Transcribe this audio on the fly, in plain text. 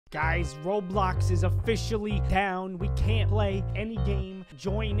Guys, Roblox is officially down. We can't play any game,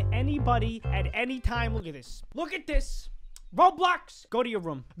 join anybody at any time. Look at this. Look at this. Roblox, go to your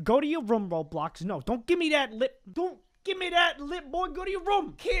room. Go to your room, Roblox. No, don't give me that lip. Don't give me that lip, boy. Go to your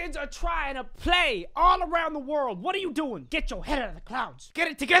room. Kids are trying to play all around the world. What are you doing? Get your head out of the clouds. Get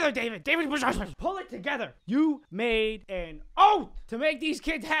it together, David. David, pull it together. You made an oath to make these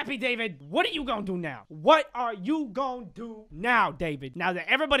kids happy, David. What are you gonna do now? What are you gonna do now, David? Now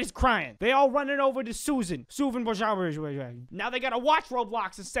that everybody's crying, they all running over to Susan. Now they gotta watch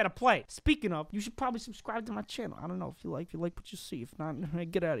Roblox instead of play. Speaking of, you should probably subscribe to my channel. I don't know if you like what you see. If not,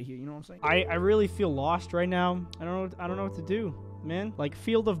 get out of here. You know what I'm saying? I really feel lost right now. I don't know what to do, man. Like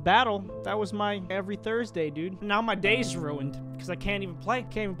Field of Battle, that was my every Thursday, dude. Now my day's ruined because I can't even play.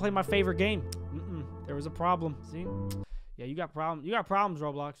 Can't even play my favorite game. There was a problem. See? Yeah, you got problems. You got problems,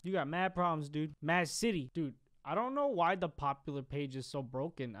 Roblox. You got mad problems, dude. Mad City, dude. I don't know why the popular page is so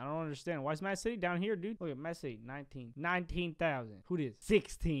broken. I don't understand. Why is Mad City down here, dude? Look at Mad City, 19,000. Who this?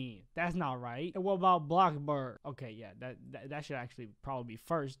 16. That's not right. And what about Bloxburg? Okay, yeah, that should actually probably be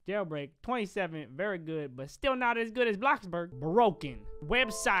first. Jailbreak, 27. Very good, but still not as good as Bloxburg. Broken.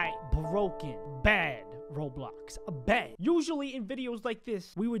 Website, broken. Bad. Roblox, bad. Usually in videos like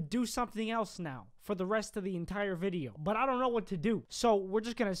this, we would do something else now for the rest of the entire video, but I don't know what to do. So we're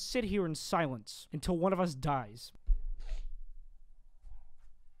just gonna sit here in silence until one of us dies.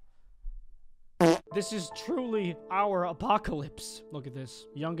 This is truly our apocalypse. Look at this.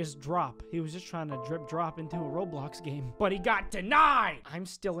 Youngest drop. He was just trying to drop into a Roblox game, but he got denied. I'm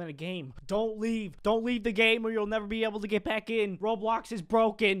still in a game. Don't leave. Don't leave the game or you'll never be able to get back in. Roblox is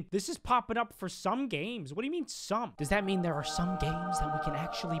broken. This is popping up for some games. What do you mean some? Does that mean there are some games that we can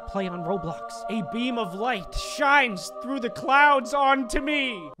actually play on Roblox? A beam of light shines through the clouds onto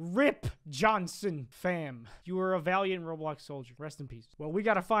me. Rip Johnson, fam. You were a valiant Roblox soldier. Rest in peace. Well, we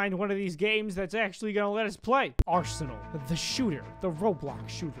gotta find one of these games that's actually gonna let us play. Arsenal, the shooter, the Roblox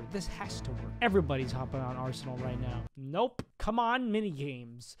shooter. This has to work. Everybody's hopping on Arsenal right now. Nope. Come on, mini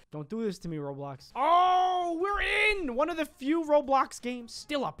games. Don't do this to me, Roblox. Oh, we're in one of the few Roblox games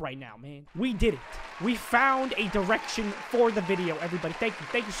still up right now, man. We did it. We found a direction for the video, everybody. Thank you.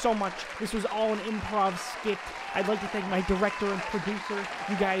 Thank you so much. This was all an improv skit. I'd like to thank my director and producer.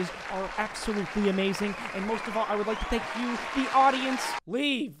 You guys are absolutely amazing. And most of all, I would like to thank you, the audience.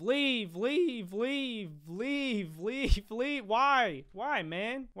 Leave. Why? Why,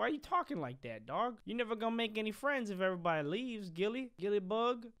 man? Why are you talking like that, dog? You're never gonna make any friends if everybody leaves, Gilly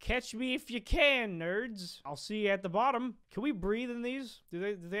Bug. Catch me if you can, nerds. I'll see you at the bottom. Can we breathe in these?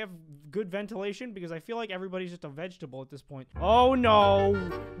 Do they have good ventilation? Because I feel like everybody's just a vegetable at this point. Oh, no.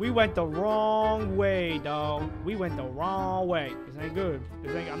 We went the wrong way, dog. We went the wrong way. This ain't good.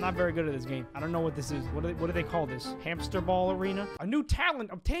 I'm not very good at this game. I don't know what this is. What do they call this? Hamster ball arena? A new talent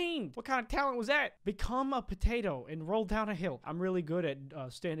obtained. What kind of talent was that? Become a potato and roll down a hill. I'm really good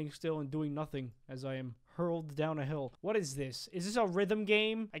at standing still and doing nothing as I am hurled down a hill. What is this? Is this a rhythm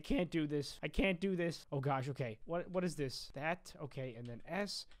game? I can't do this. I can't do this. Oh gosh, okay. What is this? That, okay, and then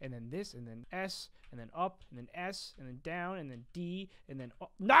S, and then this, and then S, and then up, and then S, and then down, and then D, and then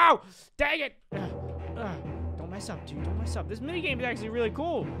up. No! Dang it! Don't mess up, dude. Don't mess up. This minigame is actually really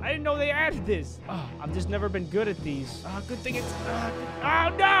cool. I didn't know they added this. I've just never been good at these. Good thing it's...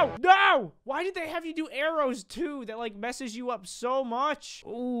 oh, no! No! Why did they have you do arrows, too? That, like, messes you up so much.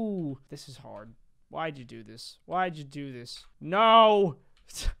 Ooh, this is hard. Why'd you do this? Why'd you do this? No!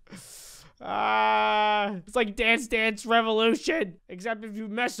 It's like Dance Dance Revolution. Except if you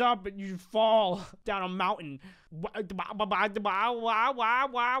mess up and you fall down a mountain. No! What?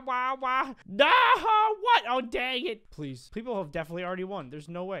 Oh, dang it. Please. People have definitely already won. There's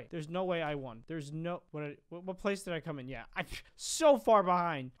no way. There's no way I won. There's no... What place did I come in? Yeah. I'm so far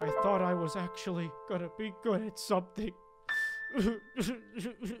behind. I thought I was actually gonna be good at something.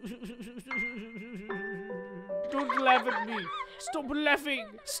 Don't laugh at me. Stop laughing.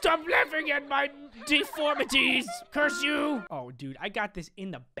 Stop laughing at my deformities. Curse you. Oh, dude, I got this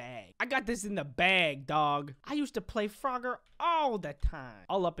in the bag. I got this in the bag, dog. I used to play Frogger all the time.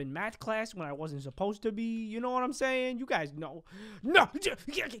 All up in math class when I wasn't supposed to be. You know what I'm saying? You guys know. No.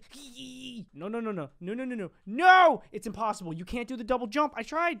 No. It's impossible. You can't do the double jump. I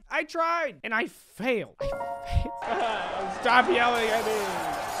tried. And I failed. Stop yelling at me.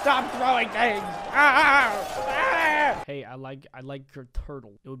 Stop throwing things. Hey, I like your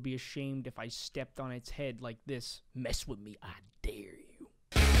turtle. It would be ashamed if I stepped on its head like this. Mess with me, I dare you.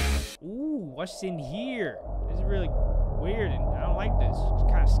 Ooh, what's in here? This is really weird and I don't like this. It's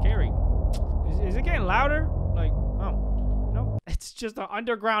kind of scary. Is it getting louder? Like, oh, no. It's just an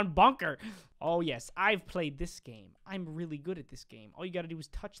underground bunker. Oh, yes, I've played this game. I'm really good at this game. All you gotta do is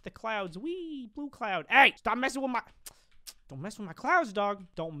touch the clouds. Wee, blue cloud. Hey, stop messing with my... Don't mess with my clouds, dog.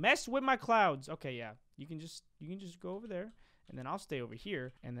 Don't mess with my clouds. Okay, yeah. You can just go over there, and then I'll stay over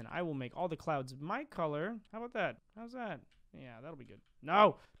here, and then I will make all the clouds my color. How about that? How's that? Yeah, that'll be good.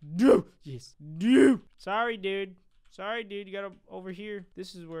 No. No. Yes. No. Sorry, dude. Sorry, dude. You gotta over here.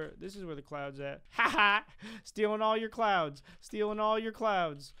 This is where the clouds at. Haha. Stealing all your clouds. Stealing all your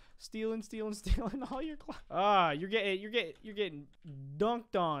clouds. Stealing all your clouds. Ah, you're getting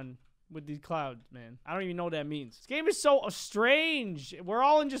dunked on with these clouds, man. I don't even know what that means. This game is so strange. We're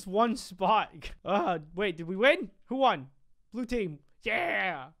all in just one spot. Wait, did we win? Who won? Blue team.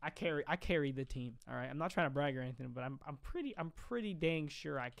 Yeah, I carried the team. All right, I'm not trying to brag or anything, but I'm pretty dang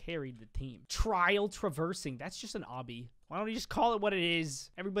sure I carried the team. Trial traversing. That's just an obby. Why don't we just call it what it is?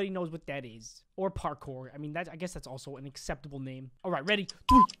 Everybody knows what that is. Or parkour. I mean, I guess that's also an acceptable name. All right, ready?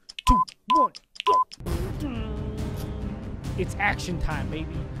 3, 2, 1, go. It's action time,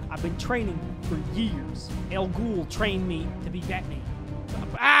 baby. I've been training for years. El Ghul trained me to be Batman.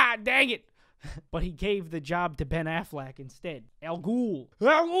 Ah, dang it. But he gave the job to Ben Affleck instead. El Ghul.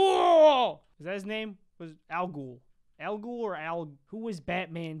 El Ghul! Is that his name? Was Al Ghul? Al Ghul or Al... Who was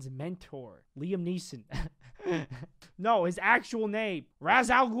Batman's mentor? Liam Neeson. No, his actual name. Ra's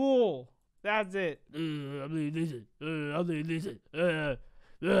al Ghul. That's it.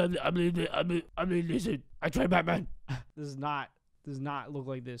 I tried Batman. Does not look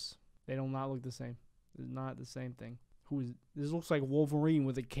like this. They do not look the same. This is not the same thing. This looks like Wolverine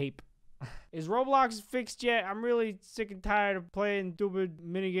with a cape. Is Roblox fixed yet? I'm really sick and tired of playing stupid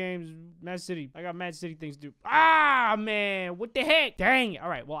mini games. Mad City. I got Mad City things to do. Ah, man. What the heck? Dang. All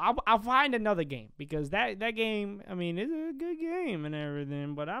right. Well, I'll find another game because that game, I mean, it's a good game and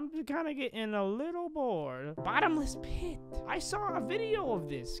everything, but I'm kind of getting a little bored. Bottomless Pit. I saw a video of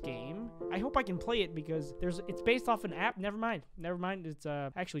this game. I hope I can play it because it's based off an app. Never mind. Never mind. It's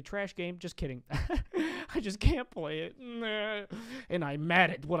actually trash game. Just kidding. I just can't play it. And I'm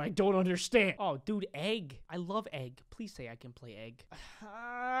mad at what I don't understand. Oh, dude, Egg. I love Egg. Please say I can play Egg.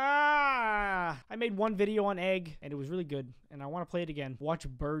 I made one video on Egg, and it was really good, and I want to play it again. Watch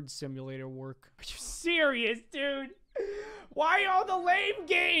Bird Simulator work. Are you serious, dude? Why all the lame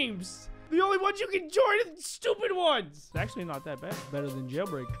games? The only ones you can join are the stupid ones. It's actually not that bad. It's better than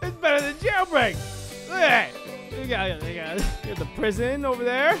Jailbreak. It's better than Jailbreak. Look at that. They got the prison over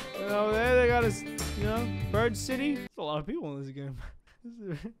there. And over there, they got Bird City. There's a lot of people in this game.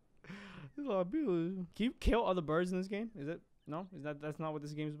 There's a lot of people. Can you kill other birds in this game? Is it? No? That's not what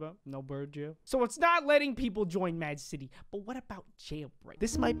this game is about? No bird jail? So it's not letting people join Mad City. But what about Jailbreak?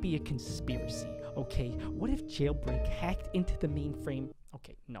 This might be a conspiracy, okay? What if Jailbreak hacked into the mainframe?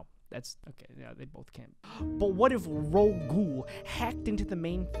 Okay, no. That's okay. Yeah, they both can. But what if Ghul hacked into the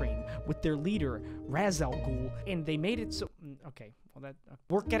mainframe with their leader, Ra's al Ghul, and they made it so... Okay, well that...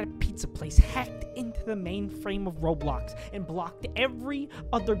 Work at a pizza place hacked into the mainframe of Roblox and blocked every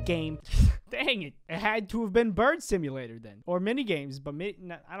other game. Dang it. It had to have been Bird Simulator then. Or minigames, but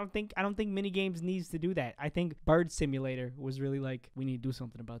I don't think minigames needs to do that. I think Bird Simulator was really like, we need to do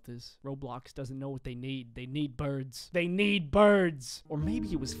something about this. Roblox doesn't know what they need. They need birds. They need birds. Or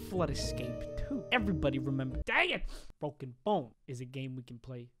maybe it was Flood Escape too. Everybody remember. Dang it. Broken Bone is a game we can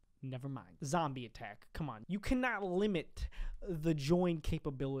play. Never mind. Zombie Attack. Come on. You cannot limit the join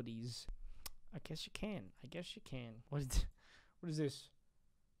capabilities. I guess you can. I guess you can. What is this?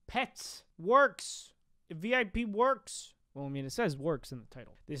 Pets. Works. VIP works. Well, I mean, it says works in the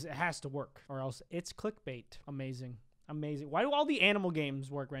title. It has to work, or else it's clickbait. Amazing. Amazing. Why do all the animal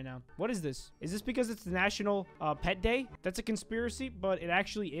games work right now? What is this? Is this because it's the National Pet Day? That's a conspiracy, but it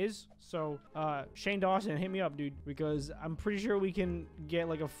actually is. So, Shane Dawson, hit me up, dude, because I'm pretty sure we can get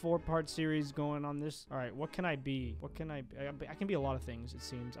like a 4-part series going on this. All right, what can I be? What can I be? I can be a lot of things, it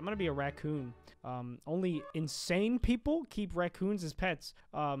seems. I'm gonna be a raccoon. Only insane people keep raccoons as pets.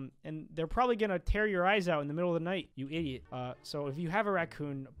 And they're probably gonna tear your eyes out in the middle of the night, you idiot. So if you have a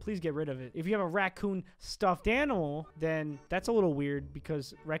raccoon, please get rid of it. If you have a raccoon stuffed animal, then that's a little weird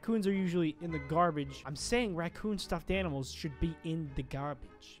because raccoons are usually in the garbage. I'm saying raccoon stuffed animals should be in the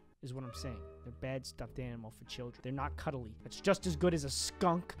garbage, is what I'm saying. They're bad stuffed animal for children. They're not cuddly. It's just as good as a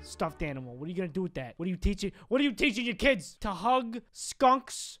skunk stuffed animal. What are you gonna do with that? What are you teaching? What are you teaching your kids? To hug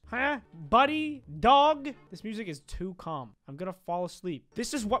skunks? Huh? Buddy? Dog? This music is too calm. I'm gonna fall asleep.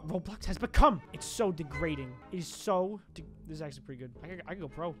 This is what Roblox has become. It's so degrading. It is so... This is actually pretty good. I could go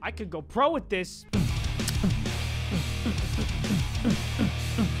pro. I could go pro with this.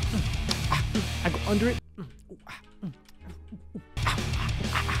 I go under it.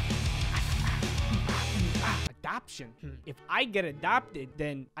 adoption. If I get adopted,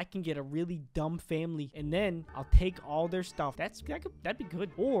 then I can get a really dumb family, and then I'll take all their stuff. That'd be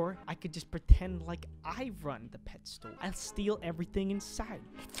good. Or I could just pretend like I run the pet store. I'll steal everything inside.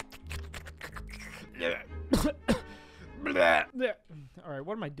 Alright,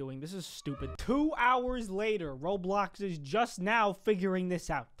 what am I doing? This is stupid. 2 hours later, Roblox is just now figuring this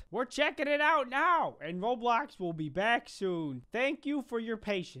out. We're checking it out now, and Roblox will be back soon. Thank you for your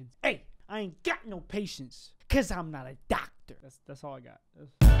patience. Hey, I ain't got no patience, 'cause I'm not a doctor. That's all I got.